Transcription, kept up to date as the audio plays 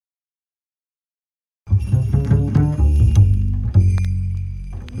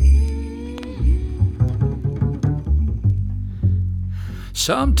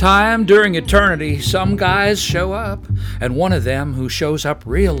Sometime during eternity, some guys show up, and one of them who shows up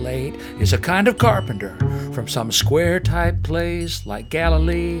real late is a kind of carpenter from some square-type place like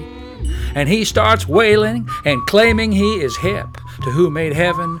Galilee. And he starts wailing and claiming he is hip to who made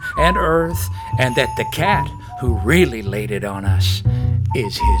heaven and earth, and that the cat who really laid it on us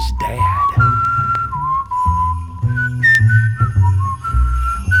is his dad.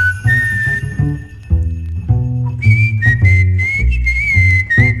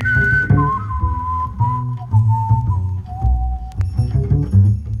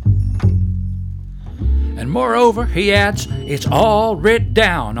 Moreover, he adds, it's all writ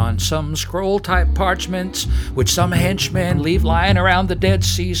down on some scroll-type parchments which some henchmen leave lying around the Dead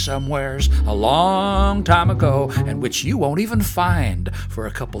Sea somewheres a long time ago, and which you won't even find for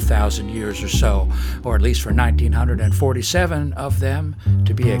a couple thousand years or so, or at least for 1947 of them,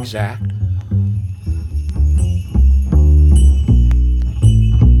 to be exact.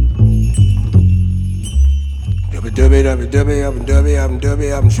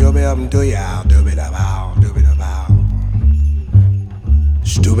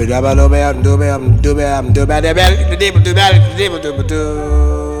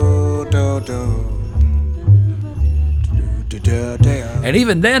 And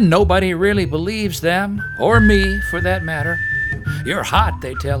even then, nobody really believes them, or me for that matter. You're hot,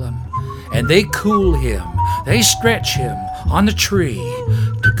 they tell him, and they cool him. They stretch him on the tree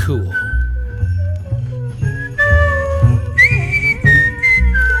to cool.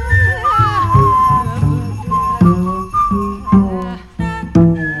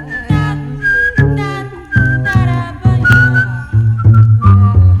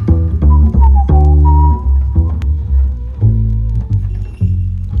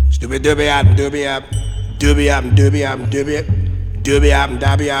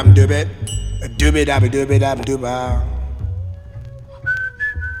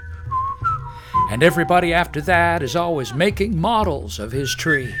 And everybody after that is always making models of his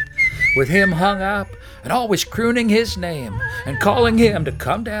tree, with him hung up and always crooning his name and calling him to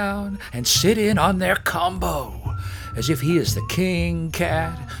come down and sit in on their combo, as if he is the king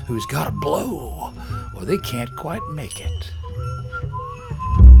cat who's got to blow or they can't quite make it.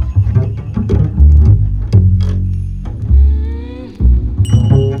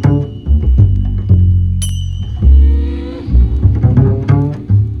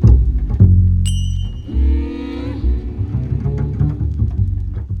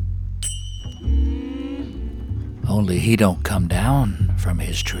 Only he don't come down from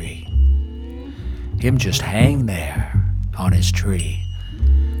his tree. Him just hang there on his tree,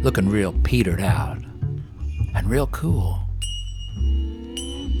 looking real petered out and real cool.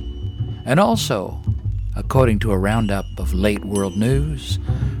 And also, according to a roundup of late world news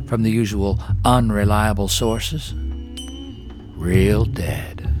from the usual unreliable sources, real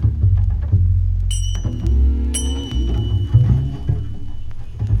dead.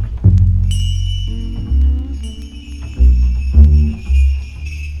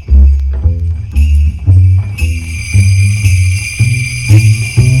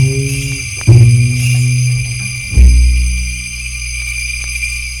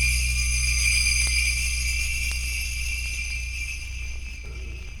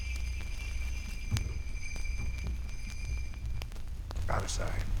 Out of sight.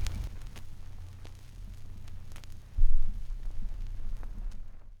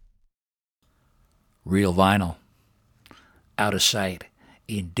 Real vinyl. Out of sight,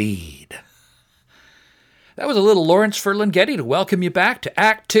 indeed. That was a little Lawrence Ferlinghetti to welcome you back to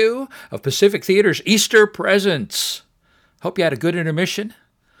Act 2 of Pacific Theater's Easter Presents. Hope you had a good intermission.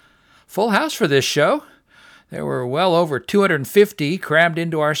 Full house for this show. There were well over 250 crammed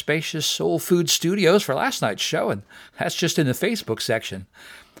into our spacious Soul Food studios for last night's show, and that's just in the Facebook section.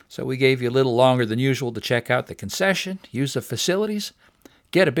 So we gave you a little longer than usual to check out the concession, use the facilities,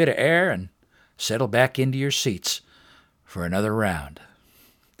 get a bit of air, and settle back into your seats for another round.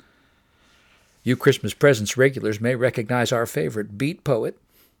 You Christmas Presents regulars may recognize our favorite beat poet.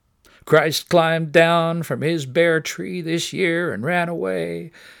 Christ climbed down from his bare tree this year and ran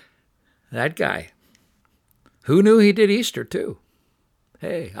away. That guy. Who knew he did Easter, too?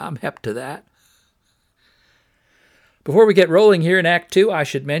 Hey, I'm hep to that. Before we get rolling here in Act 2, I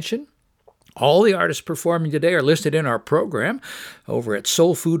should mention all the artists performing today are listed in our program over at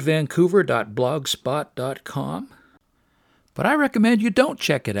soulfoodvancouver.blogspot.com. But I recommend you don't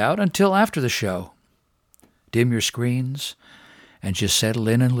check it out until after the show. Dim your screens and just settle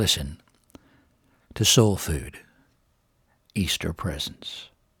in and listen to Soul Food Easter Presents.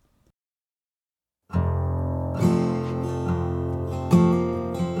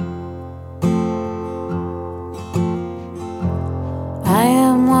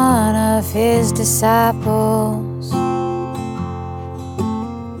 of his disciples.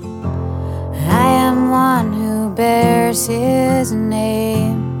 I am one who bears his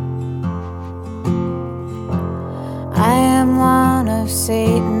name. I am one of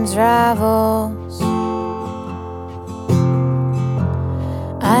Satan's rivals.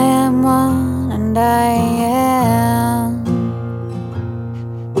 I am one and I am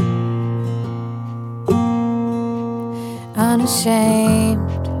unashamed.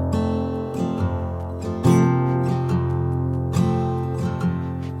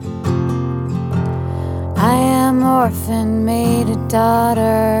 I am orphan, made a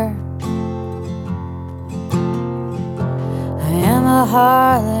daughter. I am a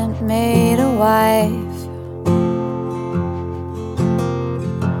harlot, made a wife.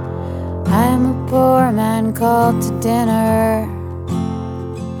 I am a poor man called to dinner.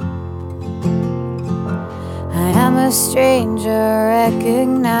 I am a stranger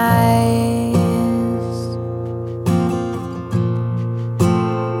recognized.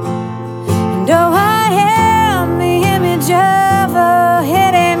 And oh, I am the image of a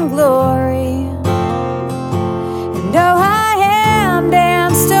hidden glory. And oh, I am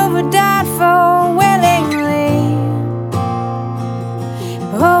danced over, died for willingly.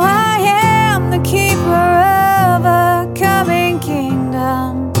 Oh, I am the keeper of a coming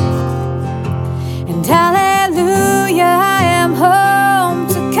kingdom. And hallelujah, I am home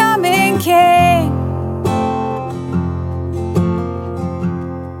to coming King.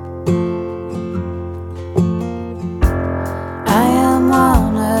 I am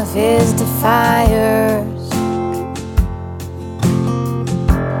one of his defiers.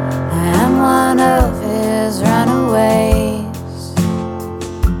 I am one of his runaways.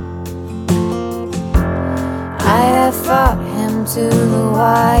 I have fought him to the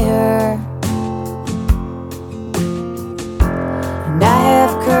wire. And I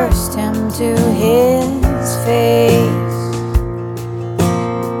have cursed him to his face.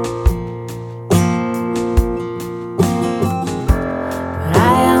 But I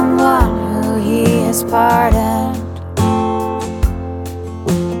am one who he has pardoned.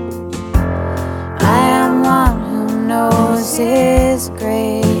 I am one who knows his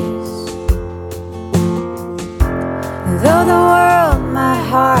grace. Though the world my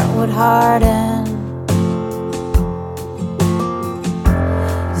heart would harden,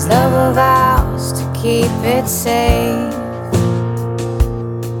 his love vows to keep it safe.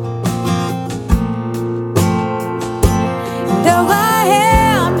 And though I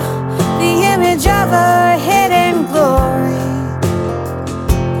am the image of a hidden glory,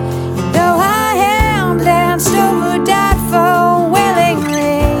 and though I am danced over, died for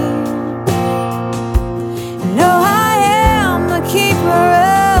willingly, and though I am the keeper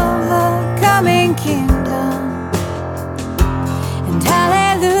of a coming kingdom, and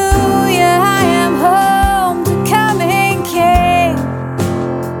hallelujah, I am home to coming King.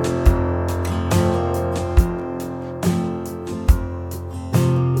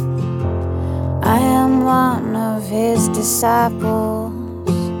 I am one of his disciples.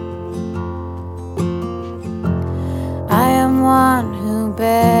 I am one who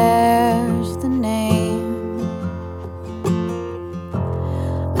bears the name.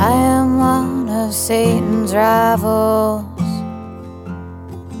 I am one of Satan's rivals.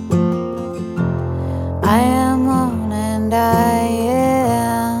 I am one and I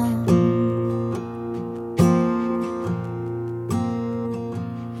am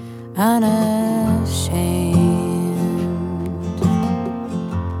unashamed.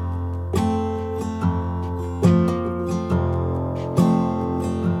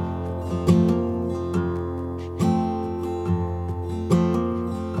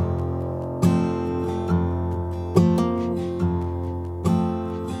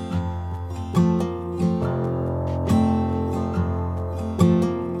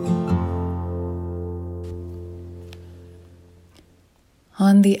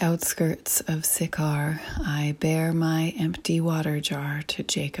 On the outskirts of Sychar, I bear my empty water jar to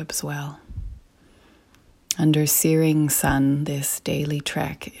Jacob's well. Under searing sun, this daily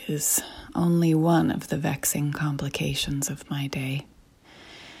trek is only one of the vexing complications of my day.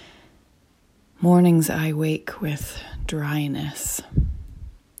 Mornings I wake with dryness.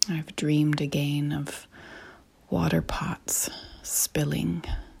 I've dreamed again of water pots spilling,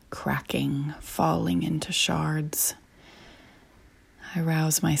 cracking, falling into shards. I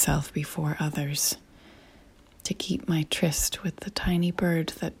rouse myself before others to keep my tryst with the tiny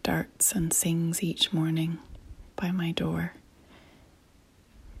bird that darts and sings each morning by my door.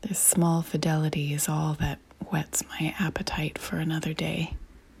 This small fidelity is all that whets my appetite for another day.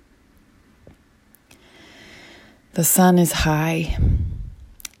 The sun is high.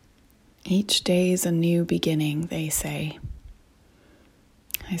 Each day's a new beginning, they say.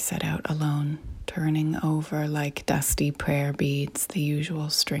 I set out alone, turning over like dusty prayer beads the usual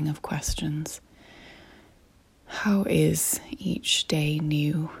string of questions. How is each day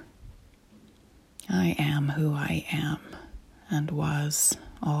new? I am who I am, and was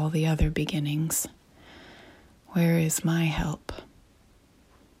all the other beginnings. Where is my help?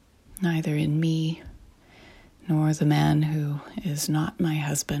 Neither in me, nor the man who is not my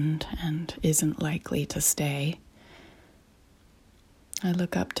husband and isn't likely to stay. I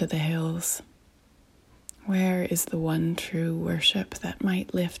look up to the hills. Where is the one true worship that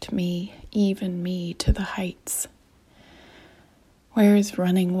might lift me, even me, to the heights? Where is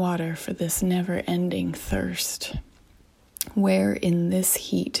running water for this never-ending thirst? Where in this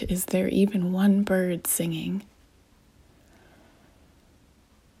heat is there even one bird singing?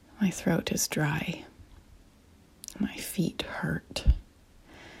 My throat is dry. My feet hurt.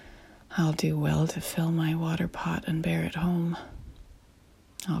 I'll do well to fill my water pot and bear it home.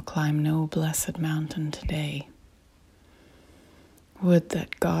 I'll climb no blessed mountain today. Would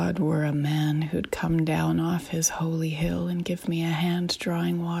that God were a man who'd come down off his holy hill and give me a hand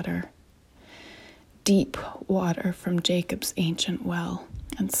drawing water. Deep water from Jacob's ancient well,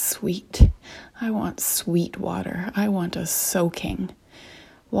 and sweet. I want sweet water. I want a soaking.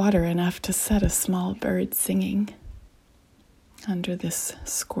 Water enough to set a small bird singing under this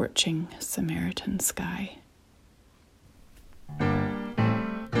scorching Samaritan sky.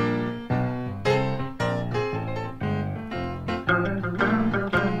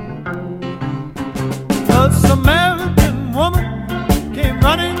 A Samaritan woman came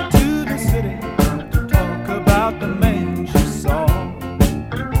running to the city to talk about the man she saw.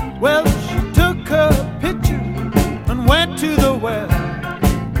 Well, she took her pitcher and went to the well,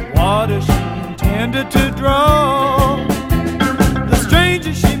 water she intended to draw. The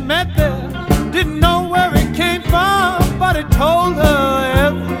stranger she met there didn't know where it came from, but it told her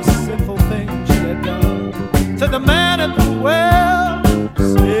every sinful thing she had done. Said the man at the well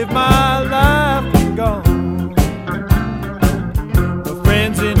saved my life and gone. Her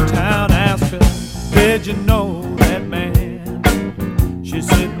friends in town asked her, did you know that man? She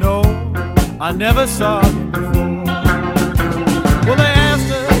said, no, I never saw him before. Well, they asked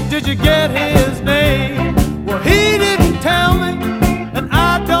her, did you get his name? Well, he didn't tell me, and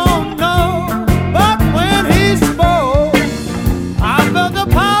I don't know. But when he spoke, I felt the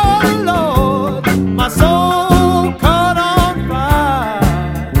power of the Lord. My soul caught on fire.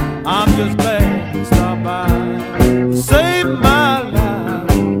 I'm just glad he stopped by, saved my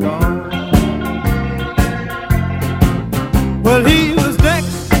life and gone. Well, he was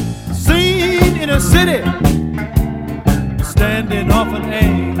next seen in a city, standing off an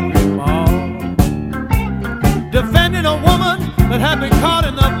angry mall, defending a woman that had been caught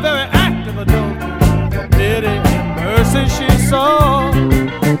in the very act of adultery. For pity and mercy she saw.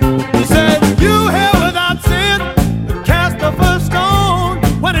 He said, you here without sin, cast the first stone.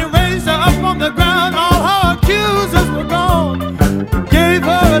 When he raised her up from the ground, all her accusers were gone. Gave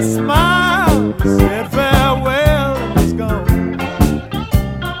her a smile, said farewell, and was gone.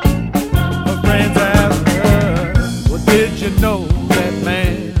 Her friends asked her, well, did you know that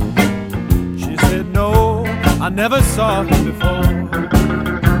man? She said, no, I never saw him before.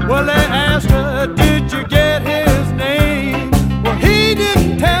 Well, they asked her, did you get his name? Well, he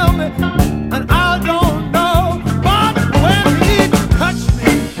didn't tell me, and I don't know. But when he touched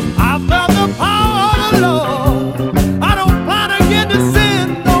me, I felt the power of the Lord. I don't plan again to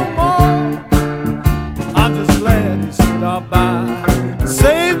sin no more. I'm just glad he stopped by,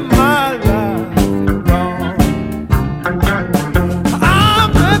 saved my life and gone.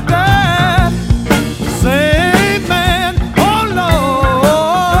 I'm the dad, same man, oh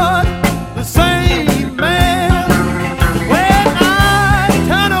Lord, the same man. When I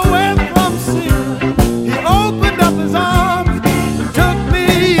turned away from sin, he opened up his arms and took me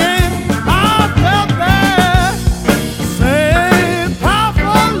in. I felt that same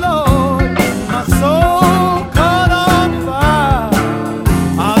powerful Lord. My soul caught on fire.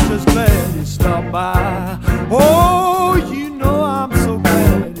 I'm just glad he stopped by. Oh, you know I'm so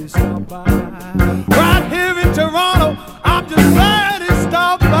glad he stopped by. Right here in Toronto, I'm just glad he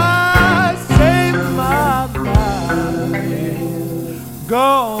stopped by. Saved my life.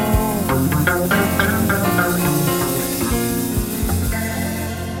 Gone.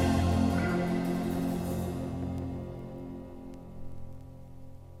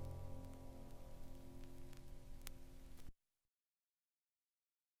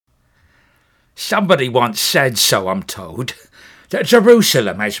 Somebody once said, so I'm told, that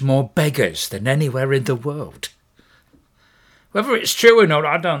Jerusalem has more beggars than anywhere in the world. Whether it's true or not,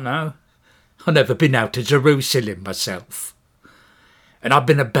 I don't know. I've never been out to Jerusalem myself, and I've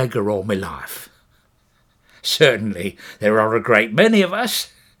been a beggar all my life. Certainly there are a great many of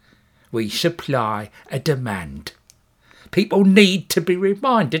us. We supply a demand. People need to be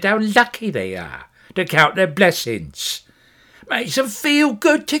reminded how lucky they are to count their blessings. Makes them feel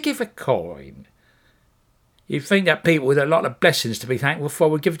good to give a coin. You'd think that people with a lot of blessings to be thankful for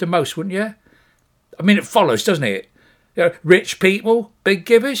would give the most, wouldn't you? I mean, it follows, doesn't it? You know, rich people, big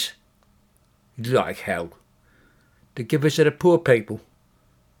givers. Like hell. The givers are the poor people.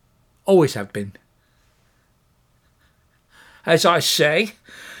 Always have been. As I say,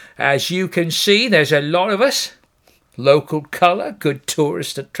 as you can see, there's a lot of us. Local colour, good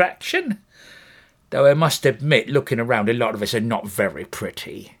tourist attraction. Though I must admit, looking around, a lot of us are not very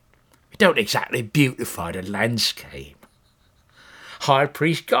pretty. We don't exactly beautify the landscape. High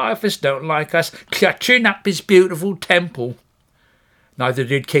Priest Caiaphas don't like us clutching up his beautiful temple. Neither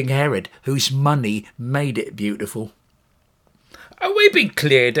did King Herod, whose money made it beautiful. We've been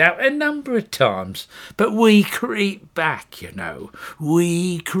cleared out a number of times, but we creep back, you know.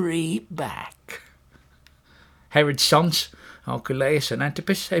 We creep back. Herod's sons, Archelaus and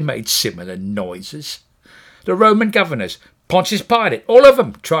Antipas, they made similar noises. The Roman governors, Pontius Pilate, all of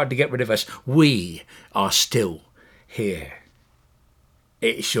them tried to get rid of us. We are still here.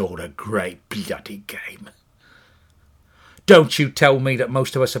 It's all a great bloody game. Don't you tell me that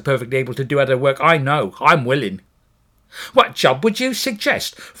most of us are perfectly able to do other work. I know, I'm willing. What job would you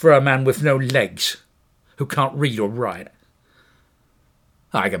suggest for a man with no legs, who can't read or write?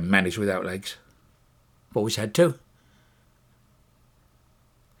 I can manage without legs. I've always had to.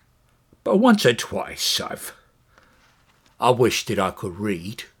 But once or twice I wished that I could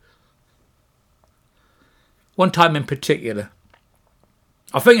read. One time in particular,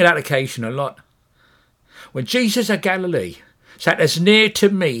 I think of that occasion a lot, when Jesus of Galilee sat as near to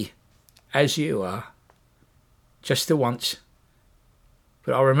me as you are. Just the once.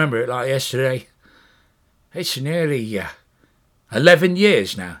 But I remember it like yesterday. It's nearly 11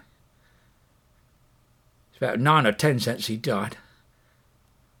 years now. It's about 9 or 10 since he died.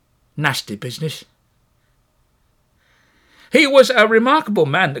 Nasty business. He was a remarkable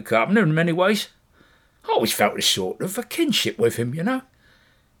man, the carpenter, in many ways. I always felt a sort of a kinship with him, you know.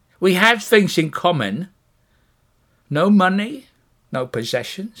 We had things in common. No money, no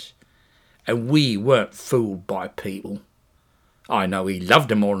possessions. And we weren't fooled by people. I know he loved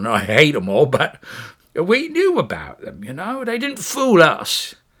them all and I hate them all, but we knew about them, you know. They didn't fool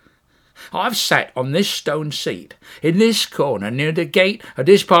us. I've sat on this stone seat, in this corner, near the gate of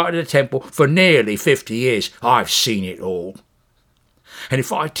this part of the temple, for nearly 50 years. I've seen it all. And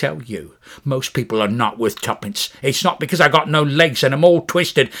if I tell you, most people are not worth tuppence, it's not because I got no legs and I'm all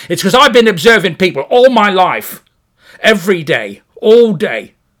twisted. It's because I've been observing people all my life. Every day, all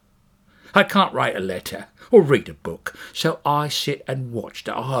day. I can't write a letter or read a book, so I sit and watch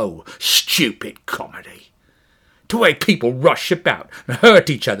the whole stupid comedy. The way people rush about and hurt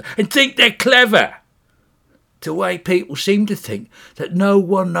each other and think they're clever. The way people seem to think that no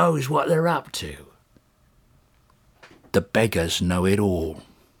one knows what they're up to. The beggars know it all.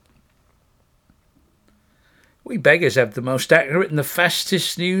 We beggars have the most accurate and the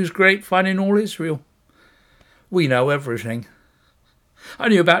fastest news grapevine in all Israel. We know everything. I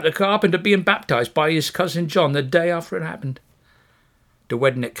knew about the carpenter being baptised by his cousin John the day after it happened. The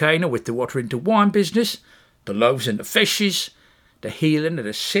wedding at Cana with the water into wine business, the loaves and the fishes, the healing of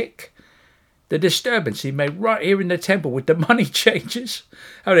the sick, the disturbance he made right here in the temple with the money changers,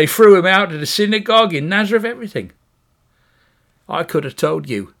 how they threw him out of the synagogue in Nazareth, everything. I could have told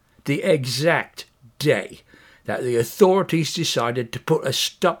you the exact day that the authorities decided to put a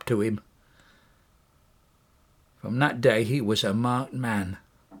stop to him. From that day, he was a marked man.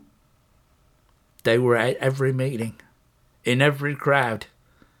 They were at every meeting, in every crowd.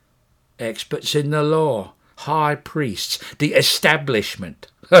 Experts in the law, high priests, the establishment.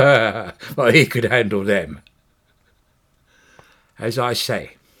 Well, he could handle them. As I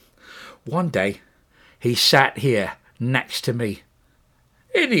say, one day he sat here next to me,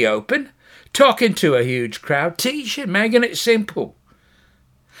 in the open, talking to a huge crowd, teaching, making it simple.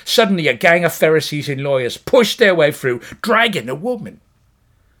 Suddenly a gang of Pharisees and lawyers pushed their way through, dragging a woman.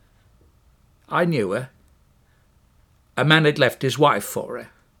 I knew her. A man had left his wife for her.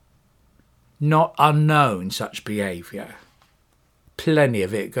 Not unknown such behaviour. Plenty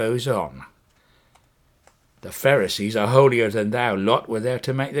of it goes on. The Pharisees, a holier than thou lot, were there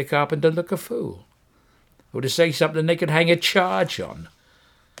to make the carpenter look a fool, or to say something they could hang a charge on.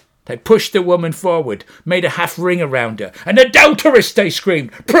 They pushed the woman forward, made a half ring around her. An adulteress, they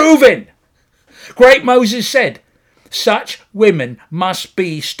screamed, proven! Great Moses said, Such women must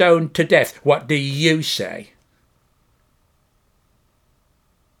be stoned to death. What do you say?"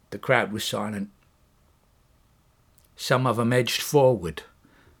 The crowd was silent. Some of them edged forward,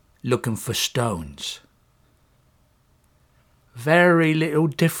 looking for stones. Very little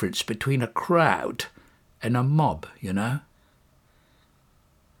difference between a crowd and a mob, you know.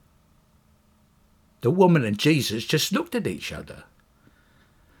 The woman and Jesus just looked at each other.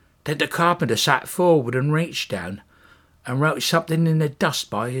 Then the carpenter sat forward and reached down and wrote something in the dust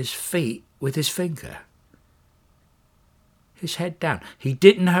by his feet with his finger. His head down. He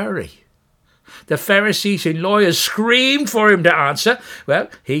didn't hurry. The Pharisees and lawyers screamed for him to answer. Well,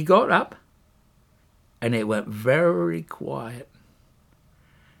 he got up, and it went very quiet.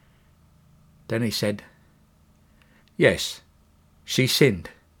 Then he said, "Yes, she sinned.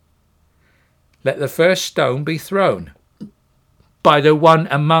 Let the first stone be thrown by the one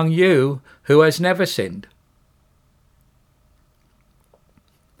among you who has never sinned."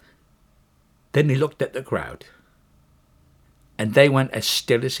 Then he looked at the crowd, and they went as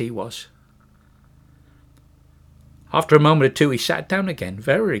still as he was. After a moment or two, he sat down again,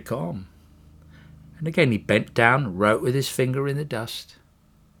 very calm. And again he bent down and wrote with his finger in the dust.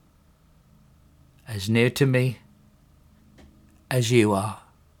 "As near to me as you are."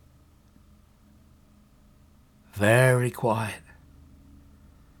 Very quiet.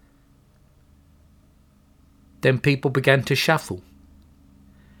 Then people began to shuffle,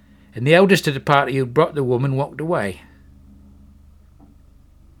 and the eldest of the party who brought the woman walked away.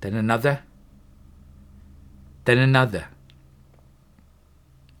 Then another. Then another.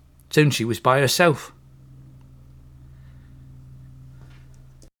 Soon she was by herself.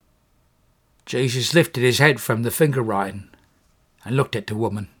 Jesus lifted his head from the finger writing and looked at the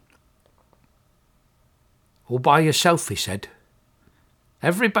woman. "All by yourself," he said.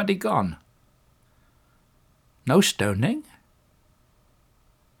 "Everybody gone. No stoning.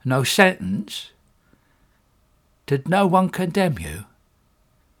 No sentence. Did no one condemn you?"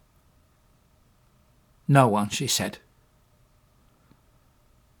 "No one," she said.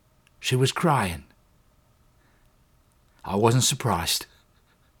 She was crying. I wasn't surprised.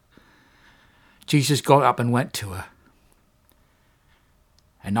 Jesus got up and went to her.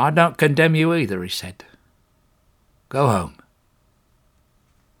 "And I don't condemn you either," he said. "Go home.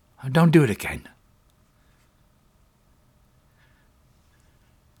 And don't do it again."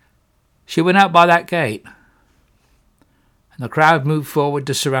 She went out by that gate, and the crowd moved forward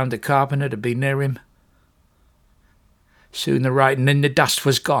to surround the carpenter to be near him. Soon the writing in the dust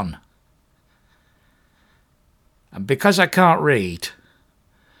was gone. And because I can't read,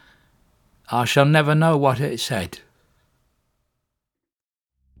 I shall never know what it said.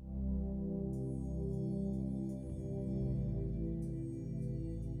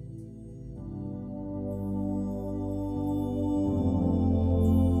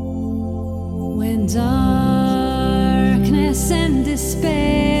 When darkness and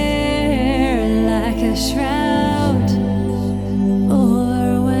despair like a shroud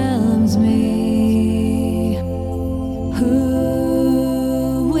overwhelms me,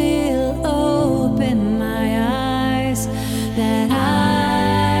 who will open my eyes that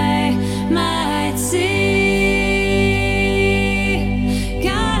I might see?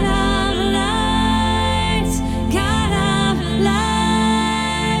 God of light, God of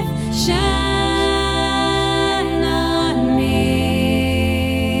life, shine on me,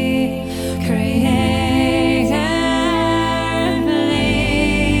 create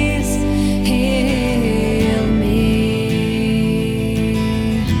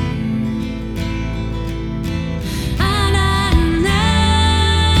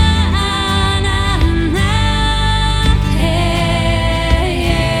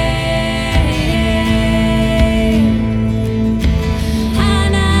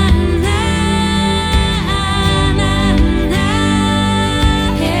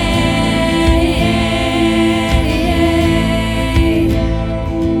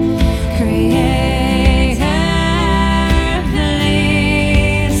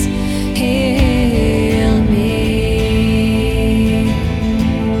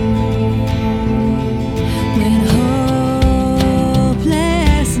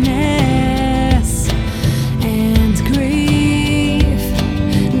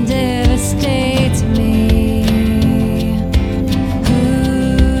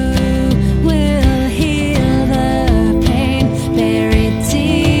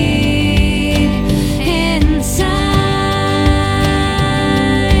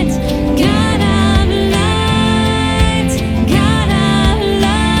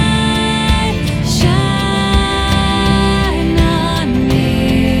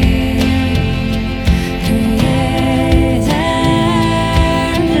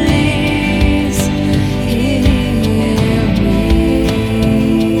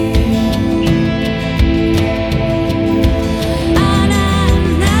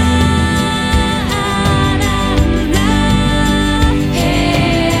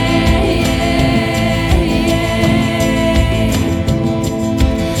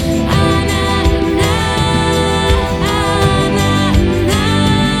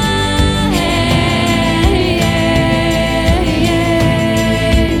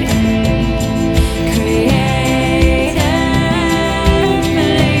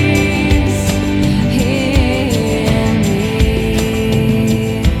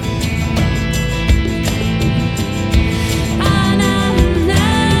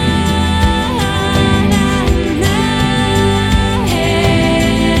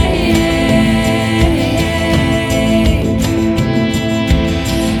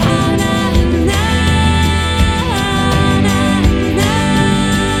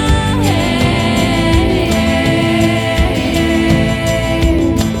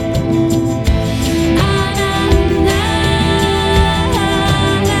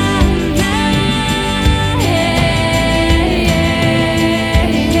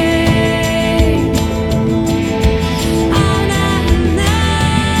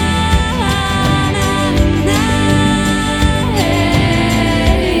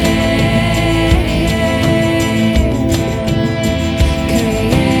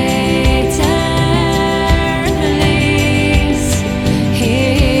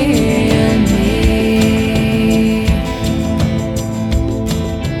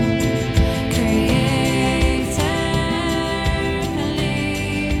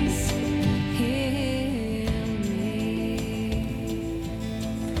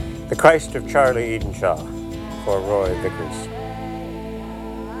The Christ of Charlie Edenshaw for Roy Vickers.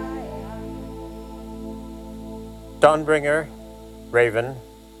 Dawnbringer, raven,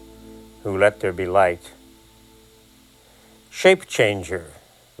 who let there be light. Shape changer,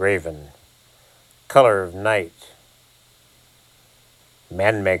 raven, color of night.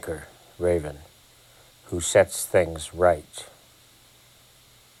 Man-maker, raven, who sets things right.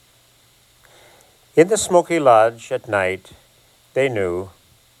 In the smoky lodge at night, they knew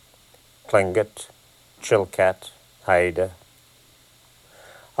Tlingit, Chilkat, Haida.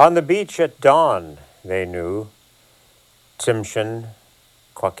 On the beach at dawn, they knew Tsimshian,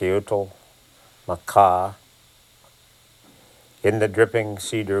 Kwakiutl, Makah. In the dripping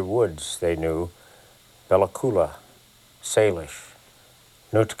cedar woods, they knew Bellacoola, Salish,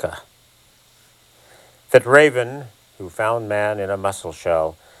 Nootka. That raven who found man in a mussel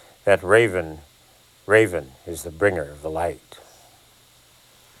shell, that raven is the bringer of the light.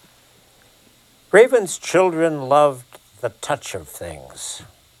 Raven's children loved the touch of things.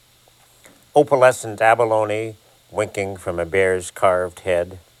 Opalescent abalone winking from a bear's carved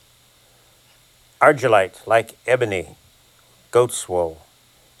head. Argillite like ebony, goat's wool,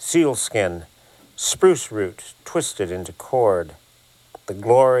 sealskin, spruce root twisted into cord, the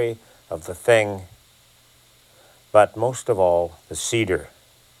glory of the thing, but most of all, the cedar.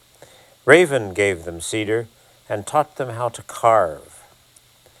 Raven gave them cedar and taught them how to carve,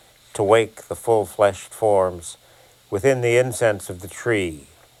 to wake the full-fleshed forms within the incense of the tree,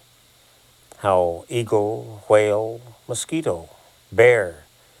 how eagle, whale, mosquito, bear,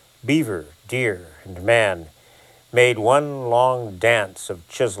 beaver, deer, and man made one long dance of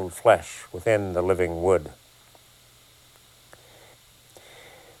chiseled flesh within the living wood.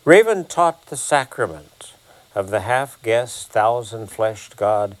 Raven taught the sacrament of the half-guessed, thousand-fleshed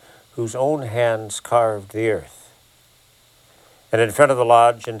God whose own hands carved the earth. And in front of the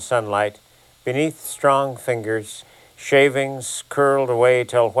lodge in sunlight, beneath strong fingers, shavings curled away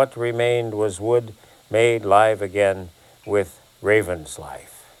till what remained was wood made live again with Raven's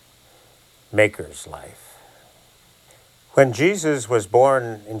life, Maker's life. When Jesus was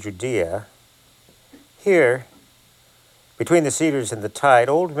born in Judea, here, between the cedars and the tide,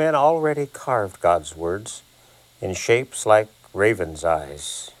 old men already carved God's words in shapes like raven's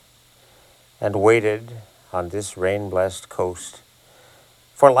eyes, and waited on this rain-blessed coast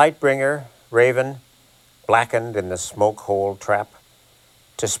for Lightbringer, raven, blackened in the smoke-hole trap,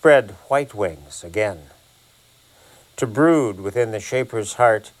 to spread white wings again, to brood within the shaper's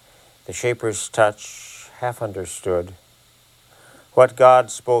heart, the shaper's touch half understood. What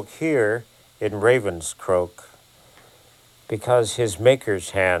God spoke here in raven's croak, because his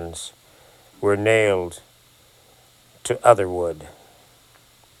maker's hands were nailed to other wood.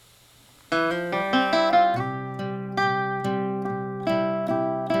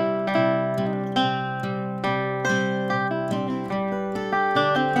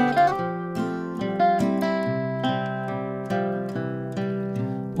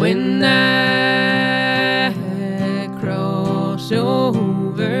 When I cross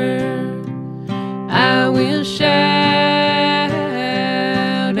over, I will shout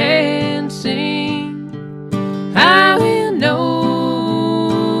and sing. I will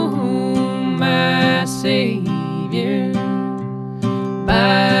know my Savior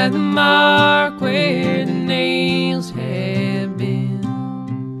by the mark where the nails have been.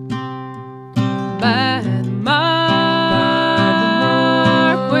 By the mark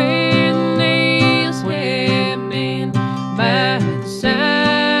where the nails have been, by the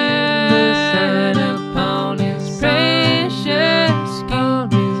sign upon his precious skin,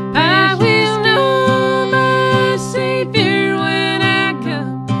 I will know my Savior when I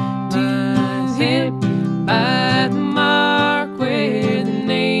come to him, by the mark where the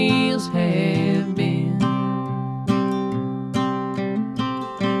nails have been.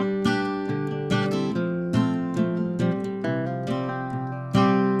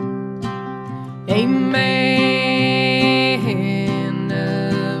 A man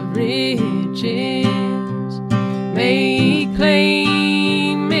of riches may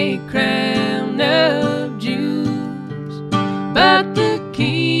claim a crown of jewels, but the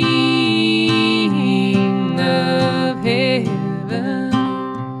King of heaven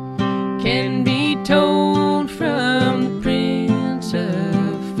can be told from the Prince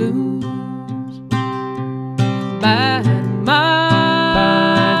of Fools. By the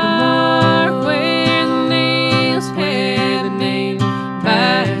mark where the nails have been nailed,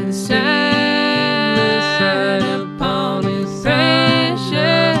 by the sign upon his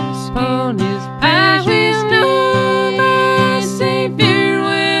precious skin, I will know my Savior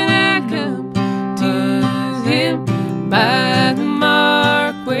when I come to him, by the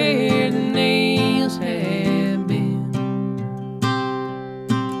mark where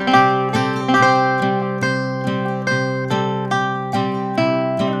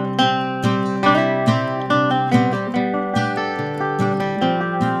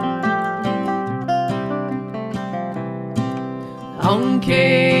on Calvary's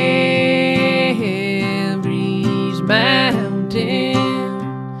mountain,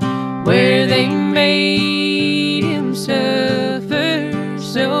 where they made him suffer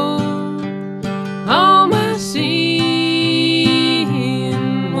so. All my sin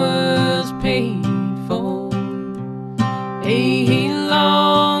was paid for a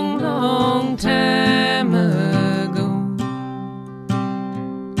long, long time ago.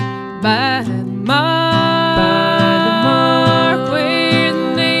 By the mark where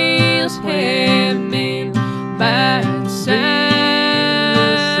the nails have been, by the sign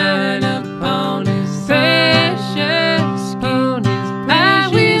upon his precious skin, I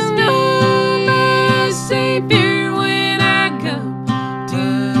will know my Savior when I come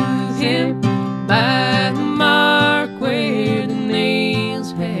to him. By the mark where the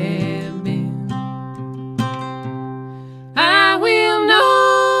nails have been, I will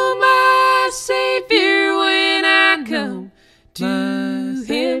know my Savior when I come to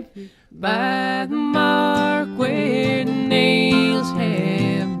him. By the mark where the nails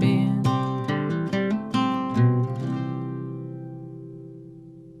have been.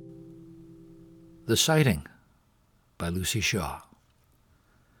 The Sighting by Lucy Shaw.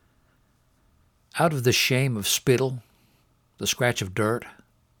 Out of the shame of spittle, the scratch of dirt,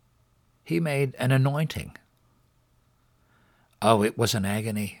 he made an anointing. Oh, it was an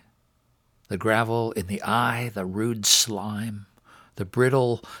agony. The gravel in the eye, the rude slime, the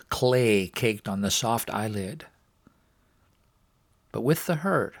brittle clay caked on the soft eyelid. But with the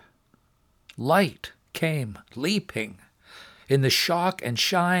hurt, light came leaping. In the shock and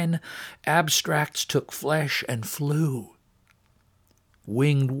shine, abstracts took flesh and flew.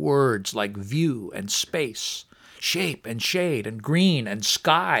 Winged words like view and space, shape and shade and green and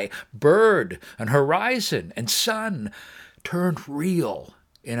sky, bird and horizon and sun, turned real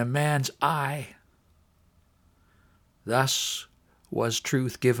in a man's eye. Thus was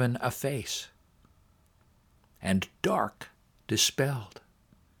truth given a face, and dark dispelled.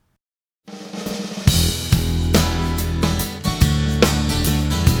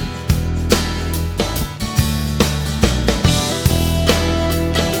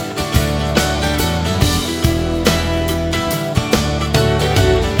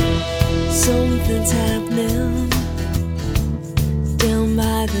 Something's happening down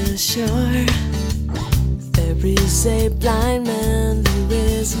by the shore. There is a blind man who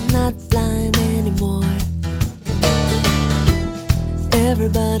is not blind anymore.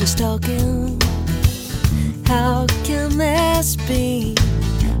 Everybody's talking. How can this be?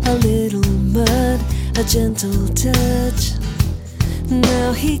 A little mud, a gentle touch.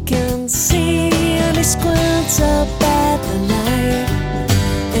 Now he can see, and he squints up at the light,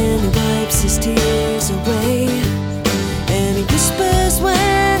 and he wipes his tears away, and he whispers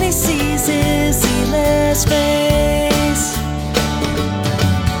when he sees his healer's face.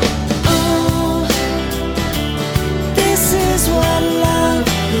 Oh, this is what love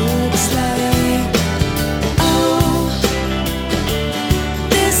looks like. Oh,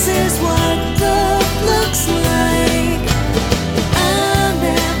 this is what love looks like. I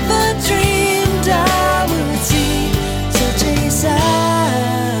never dreamed I would see such a sight.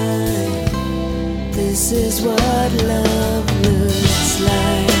 This is what love looks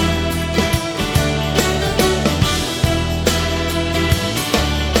like.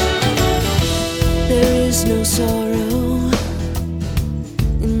 There is no sorrow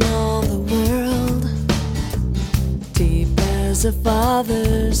in all the world, deep as a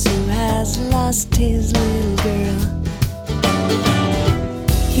father's who has lost his little girl.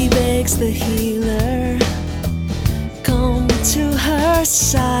 He begs the healer, come to her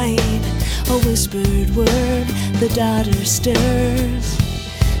side. A whispered word, the daughter stirs.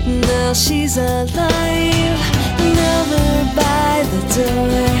 Now she's alive, never by the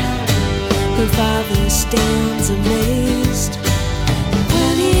door. Her father stands amazed.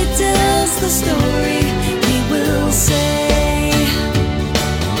 When he tells the story, he will say,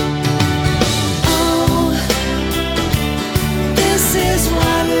 oh, this is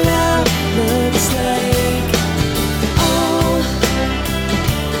what love looks like. Oh,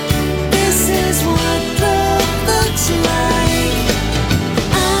 this is what love looks like.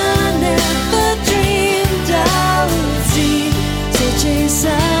 I never dreamed I would see such a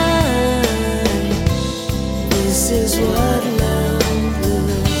sign. This is what love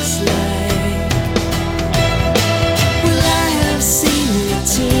looks like. Well,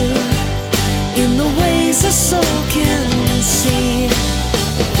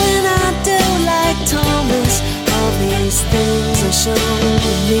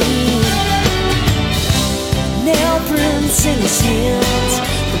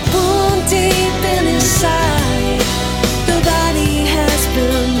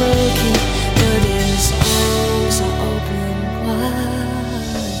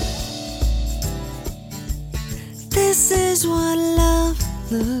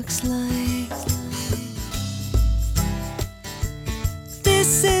 looks like.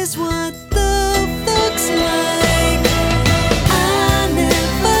 This is what love looks like. I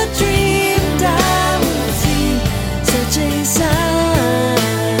never dreamed I would see such a sign.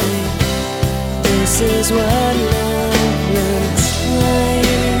 This is what love looks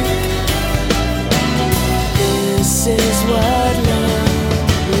like. This is what love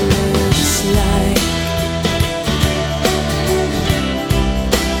looks like.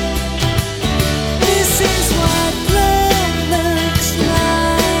 This is what love looks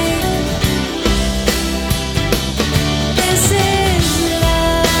like. This is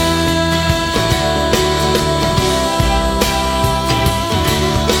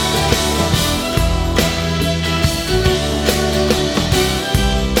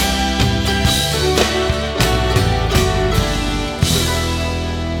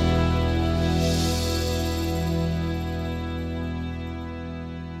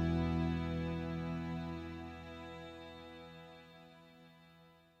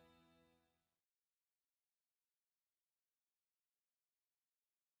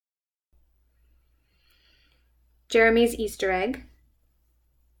Jeremy's Easter Egg,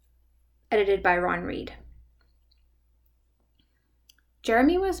 edited by Ron Reed.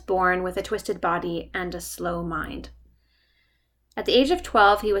 Jeremy was born with a twisted body and a slow mind. At the age of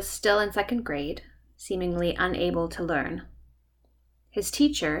 12, he was still in second grade, seemingly unable to learn. His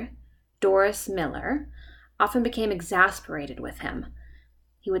teacher, Doris Miller, often became exasperated with him.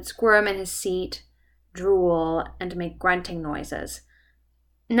 He would squirm in his seat, drool, and make grunting noises.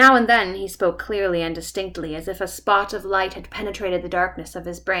 Now and then he spoke clearly and distinctly, as if a spot of light had penetrated the darkness of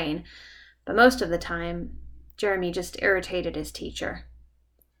his brain, but most of the time, Jeremy just irritated his teacher.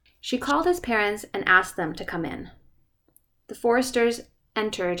 She called his parents and asked them to come in. The Forresters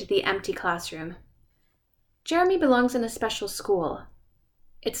entered the empty classroom. Jeremy belongs in a special school.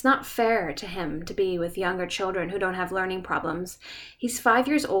 It's not fair to him to be with younger children who don't have learning problems. He's 5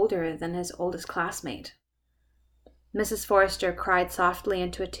 years older than his oldest classmate. Mrs. Forrester cried softly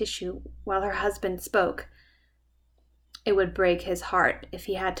into a tissue while her husband spoke. It would break his heart if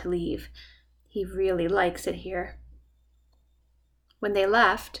he had to leave. He really likes it here. When they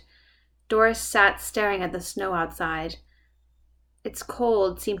left, Doris sat staring at the snow outside. Its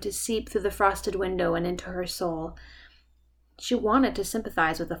cold seemed to seep through the frosted window and into her soul. She wanted to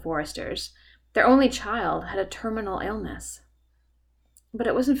sympathize with the Forresters. Their only child had a terminal illness. But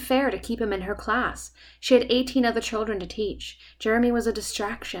it wasn't fair to keep him in her class. She had 18 other children to teach. Jeremy was a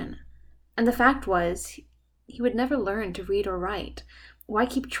distraction. And the fact was, he would never learn to read or write. Why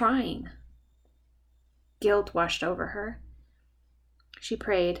keep trying? Guilt washed over her. She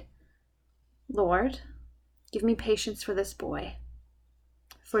prayed, "Lord, give me patience for this boy,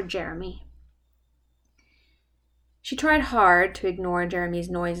 for Jeremy." She tried hard to ignore Jeremy's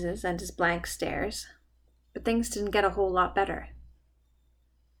noises and his blank stares, but things didn't get a whole lot better.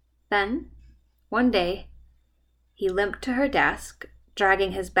 Then, one day, he limped to her desk,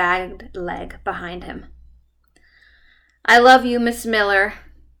 dragging his bagged leg behind him. "I love you, Miss Miller."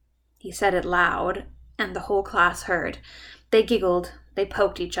 He said it loud, and the whole class heard. They giggled, they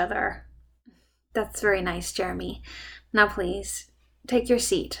poked each other. "That's very nice, Jeremy. Now please, take your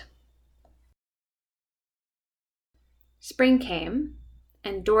seat." Spring came,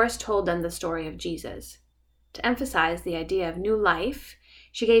 and Doris told them the story of Jesus. To emphasize the idea of new life,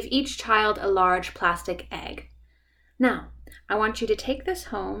 she gave each child a large plastic egg. "Now, I want you to take this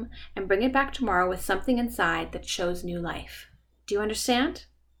home and bring it back tomorrow with something inside that shows new life. Do you understand?"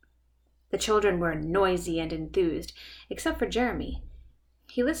 The children were noisy and enthused, except for Jeremy.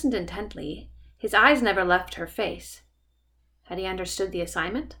 He listened intently. His eyes never left her face. Had he understood the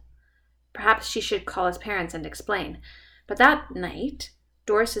assignment? Perhaps she should call his parents and explain. But that night,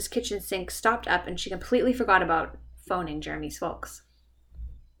 Doris's kitchen sink stopped up and she completely forgot about phoning Jeremy's folks.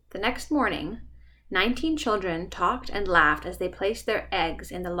 The next morning, 19 children talked and laughed as they placed their eggs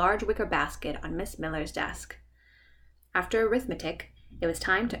in the large wicker basket on Miss Miller's desk. After arithmetic, it was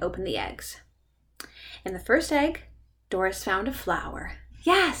time to open the eggs. In the first egg, Doris found a flower.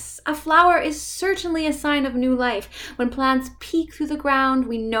 Yes, a flower is certainly a sign of new life. When plants peek through the ground,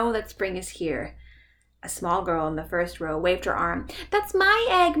 we know that spring is here. A small girl in the first row waved her arm. "That's my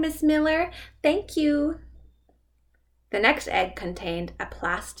egg, Miss Miller. Thank you." The next egg contained a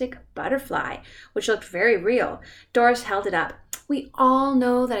plastic butterfly, which looked very real. Doris held it up. "We all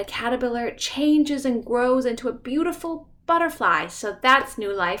know that a caterpillar changes and grows into a beautiful butterfly, so that's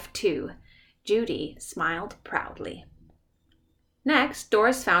new life too." Judy smiled proudly. Next,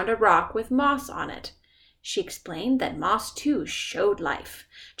 Doris found a rock with moss on it. She explained that moss too showed life.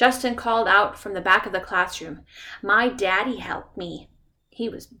 Justin called out from the back of the classroom, "My daddy helped me." He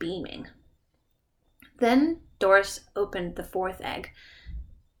was beaming. Then Doris opened the fourth egg.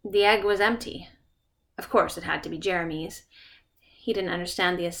 The egg was empty. Of course, it had to be Jeremy's. He didn't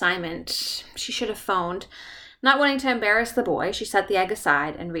understand the assignment. She should have phoned. Not wanting to embarrass the boy, she set the egg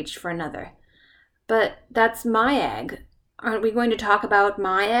aside and reached for another. But that's my egg. Aren't we going to talk about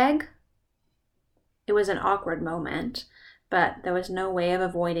my egg? It was an awkward moment, but there was no way of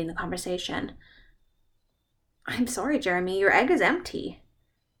avoiding the conversation. I'm sorry, Jeremy, your egg is empty.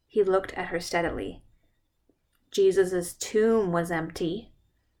 He looked at her steadily. Jesus' tomb was empty.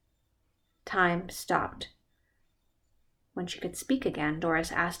 Time stopped. When she could speak again,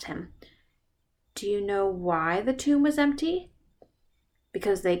 Doris asked him, Do you know why the tomb was empty?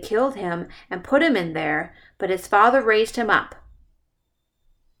 Because they killed him and put him in there, but his father raised him up.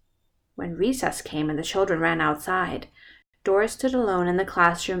 When recess came and the children ran outside, Doris stood alone in the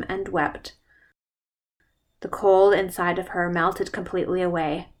classroom and wept. The cold inside of her melted completely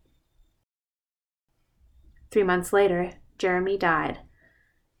away. 3 months later, Jeremy died.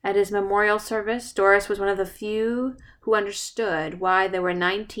 At his memorial service, Doris was one of the few who understood why there were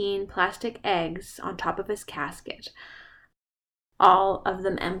 19 plastic eggs on top of his casket, all of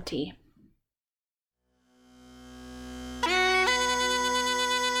them empty.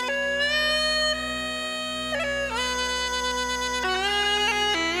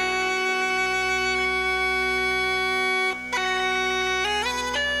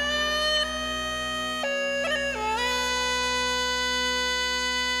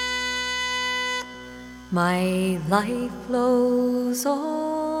 My life flows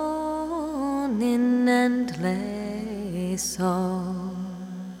on in endless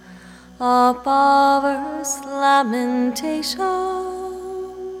song of Father's lamentations.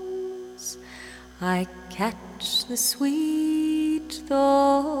 I catch the sweet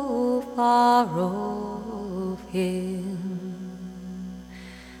though far off hymn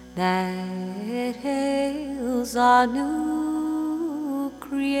that hails our new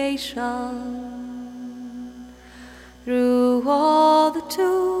creation. Through all the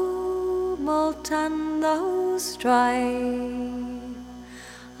tumult and the strife,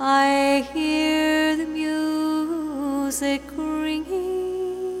 I hear the music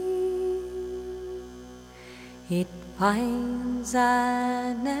ringing. It finds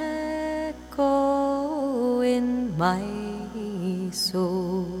an echo in my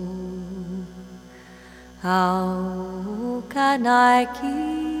soul. How can I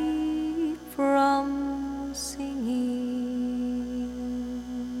keep from singing?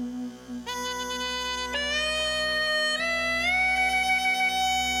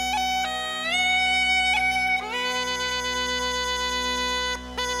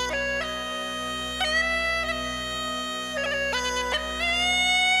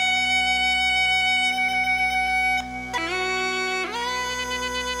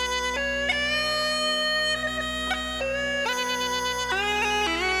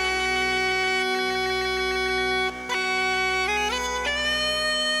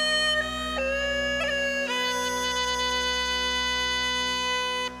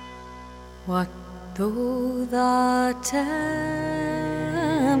 What though the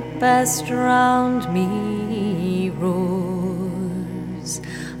tempest round me roars,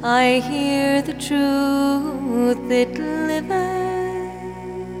 I hear the truth it liveth,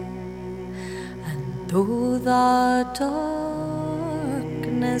 and though the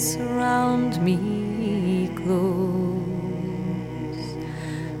darkness round me close,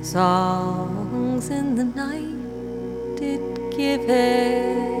 songs in the night it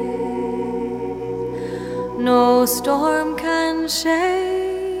giveth. No storm can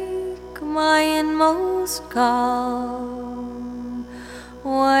shake my inmost calm,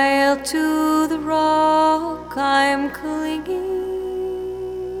 while to the rock I'm clinging,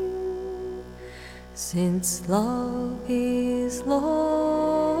 since love is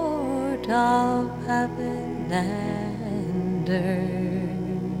Lord of heaven and earth.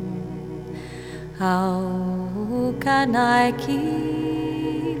 How can I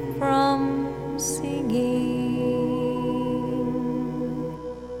keep from singing?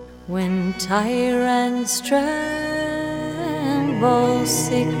 When tyrants tremble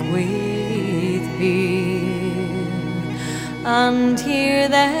sick with fear, and hear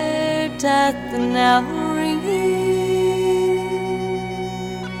their death knell ringing,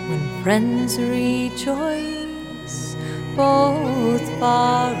 when friends rejoice both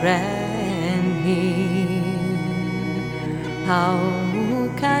far and near, how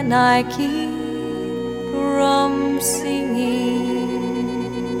can I keep from singing?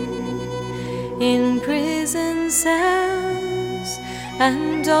 In prison cells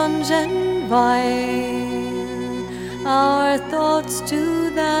and dungeon vile, our thoughts to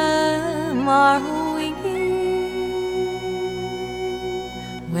them are winging.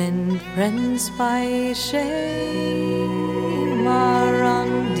 When friends by shame are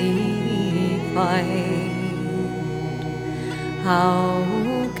undefined, how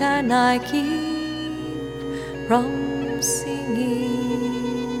can I keep from singing?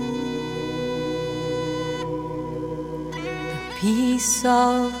 The peace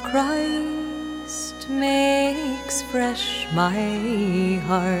of Christ makes fresh my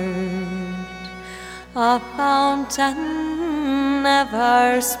heart, a fountain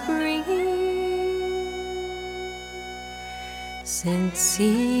ever springing. Since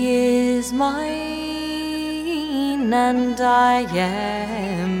He is mine and I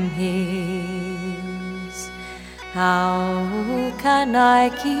am His, how can I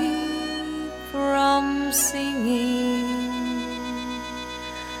keep from singing?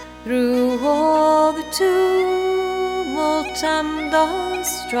 Through all the tumult and the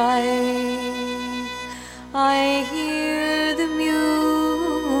strife, I hear the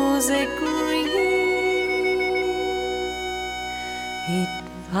music ringing. It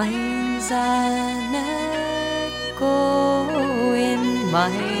finds an echo in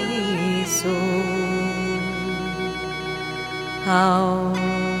my soul. How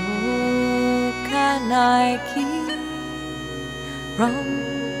can I keep from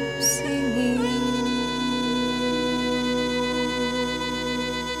singing?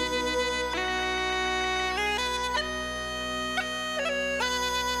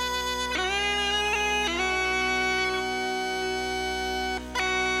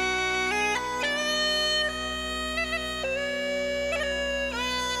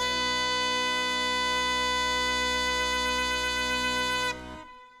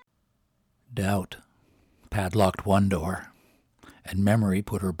 Doubt padlocked one door, and memory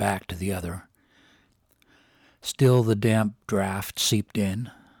put her back to the other. Still the damp draught seeped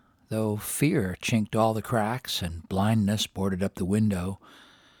in, though fear chinked all the cracks and blindness boarded up the window.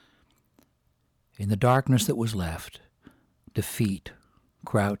 In the darkness that was left, defeat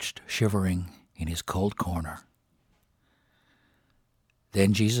crouched shivering in his cold corner.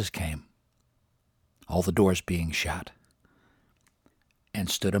 Then Jesus came, all the doors being shut, and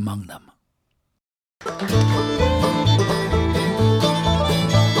stood among them. They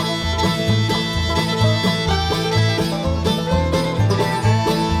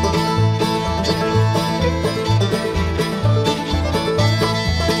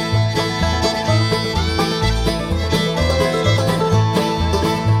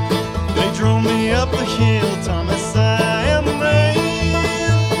drove me up a hill, Thomas, I am the man.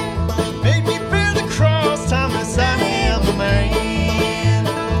 Made me bear the cross, Thomas, I am the man.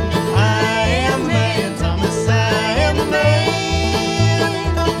 I am the man, Thomas, I am the man.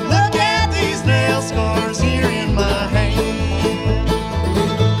 Look at these nail scars here in my hand.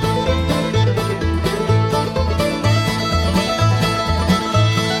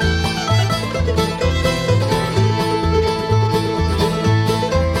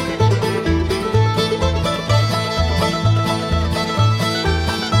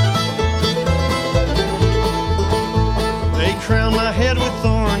 They crowned my head with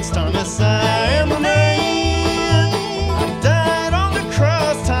thorns, Thomas, I am the man. I died on the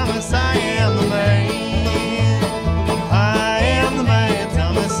cross, Thomas, I am the man. I am the man,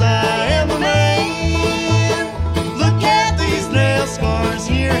 Thomas, I am the man. Look at these nail scars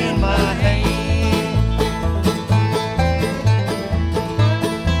here in my hand.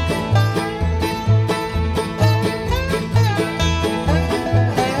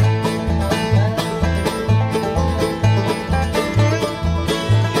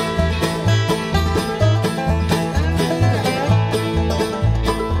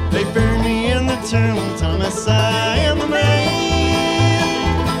 They burned me in the tomb, Thomas, I am the man.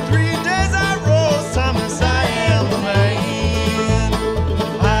 3 days I rose, Thomas, I am the man.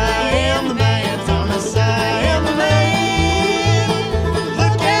 I am the man, Thomas, I am the man.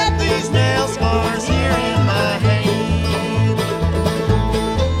 Look at these nail scars here in my hand.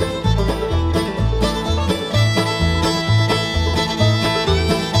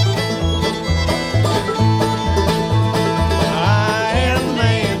 I am the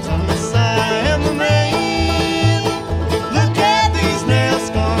man, Thomas, I am the man. Look at these nail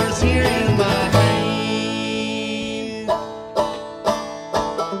scars here in my hand.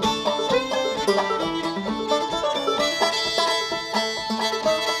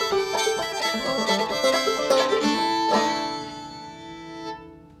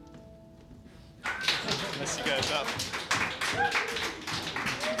 Mess you guys up.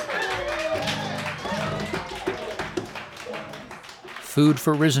 Food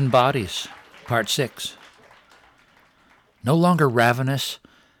for Risen Bodies, Part 6. No longer ravenous,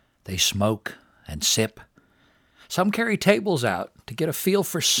 they smoke and sip. Some carry tables out to get a feel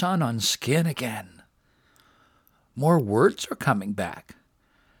for sun on skin again. More words are coming back,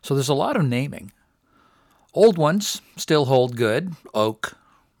 so there's a lot of naming. Old ones still hold good: oak,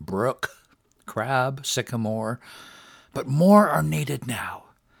 brook, crab, sycamore. But more are needed now.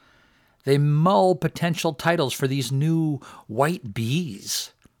 They mull potential titles for these new white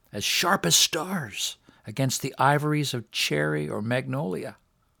bees, as sharp as stars, against the ivories of cherry or magnolia.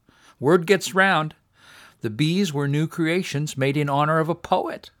 Word gets round. The bees were new creations made in honor of a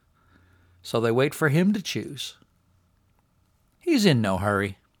poet, so they wait for him to choose. He's in no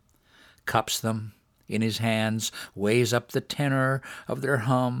hurry, cups them in his hands, weighs up the tenor of their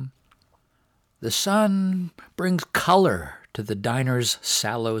hum. The sun brings color to the diners'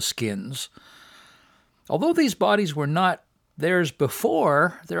 sallow skins. Although these bodies were not theirs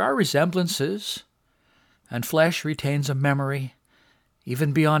before, there are resemblances, and flesh retains a memory,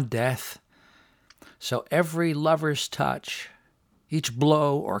 even beyond death. So every lover's touch, each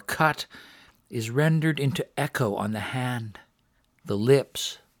blow or cut, is rendered into echo on the hand, the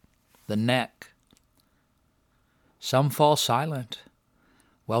lips, the neck. Some fall silent,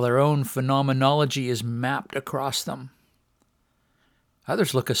 while their own phenomenology is mapped across them.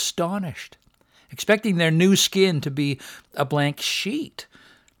 Others look astonished, expecting their new skin to be a blank sheet.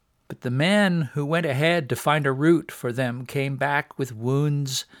 But the man who went ahead to find a route for them came back with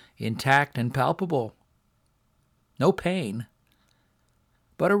wounds intact and palpable. No pain,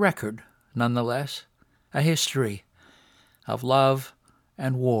 but a record, nonetheless, a history of love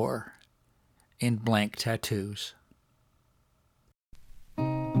and war in blank tattoos.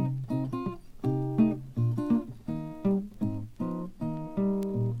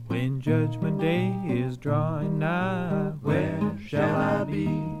 When Judgment Day is drawing nigh, where shall I be?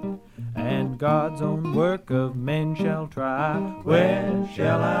 And God's own work of men shall try, where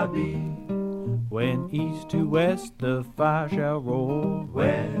shall I be? When east to west the fire shall roll,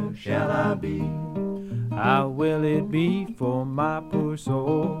 where shall I be? How will it be for my poor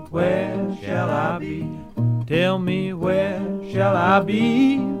soul? Where shall I be? Tell me, where shall I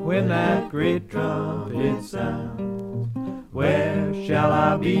be when that great trumpet sounds? Where shall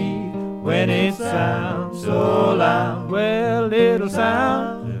I be when it sounds so loud? Well, it'll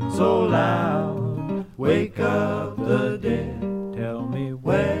sound so loud, wake up the dead. Tell me,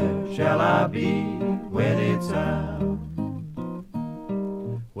 where shall I be when it sounds?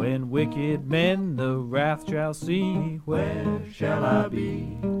 When wicked men the wrath shall see, where shall I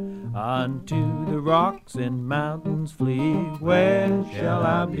be? Unto the rocks and mountains flee, where shall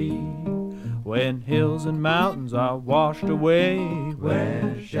I be? When hills and mountains are washed away,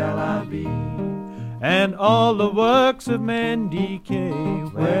 where shall I be? And all the works of men decay,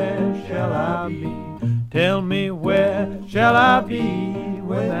 where shall I be? Tell me, where shall I be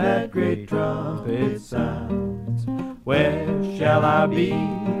when that great trumpet sounds? Where shall I be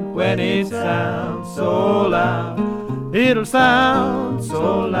when it sounds so loud? It'll sound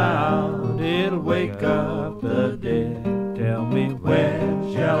so loud, it'll wake up the dead. Tell me, where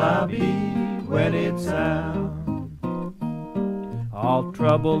shall I be when it sounds? All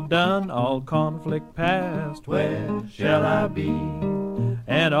trouble done, all conflict past, where shall I be?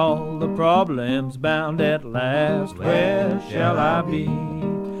 And all the problems bound at last, where shall I be?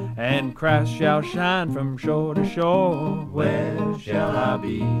 And Christ shall shine from shore to shore, where shall I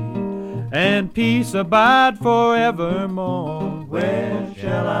be? And peace abide forevermore, where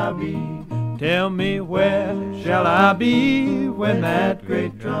shall I be? Tell me, where shall I be when that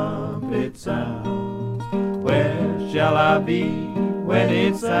great trumpet sounds? Where shall I be when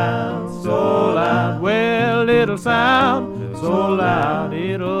it sounds so loud? Well, it'll sound so loud,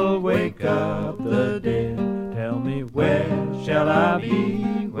 it'll wake up the dead. Tell me, where shall I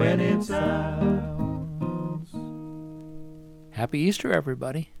be when it sounds? Happy Easter,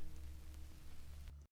 everybody.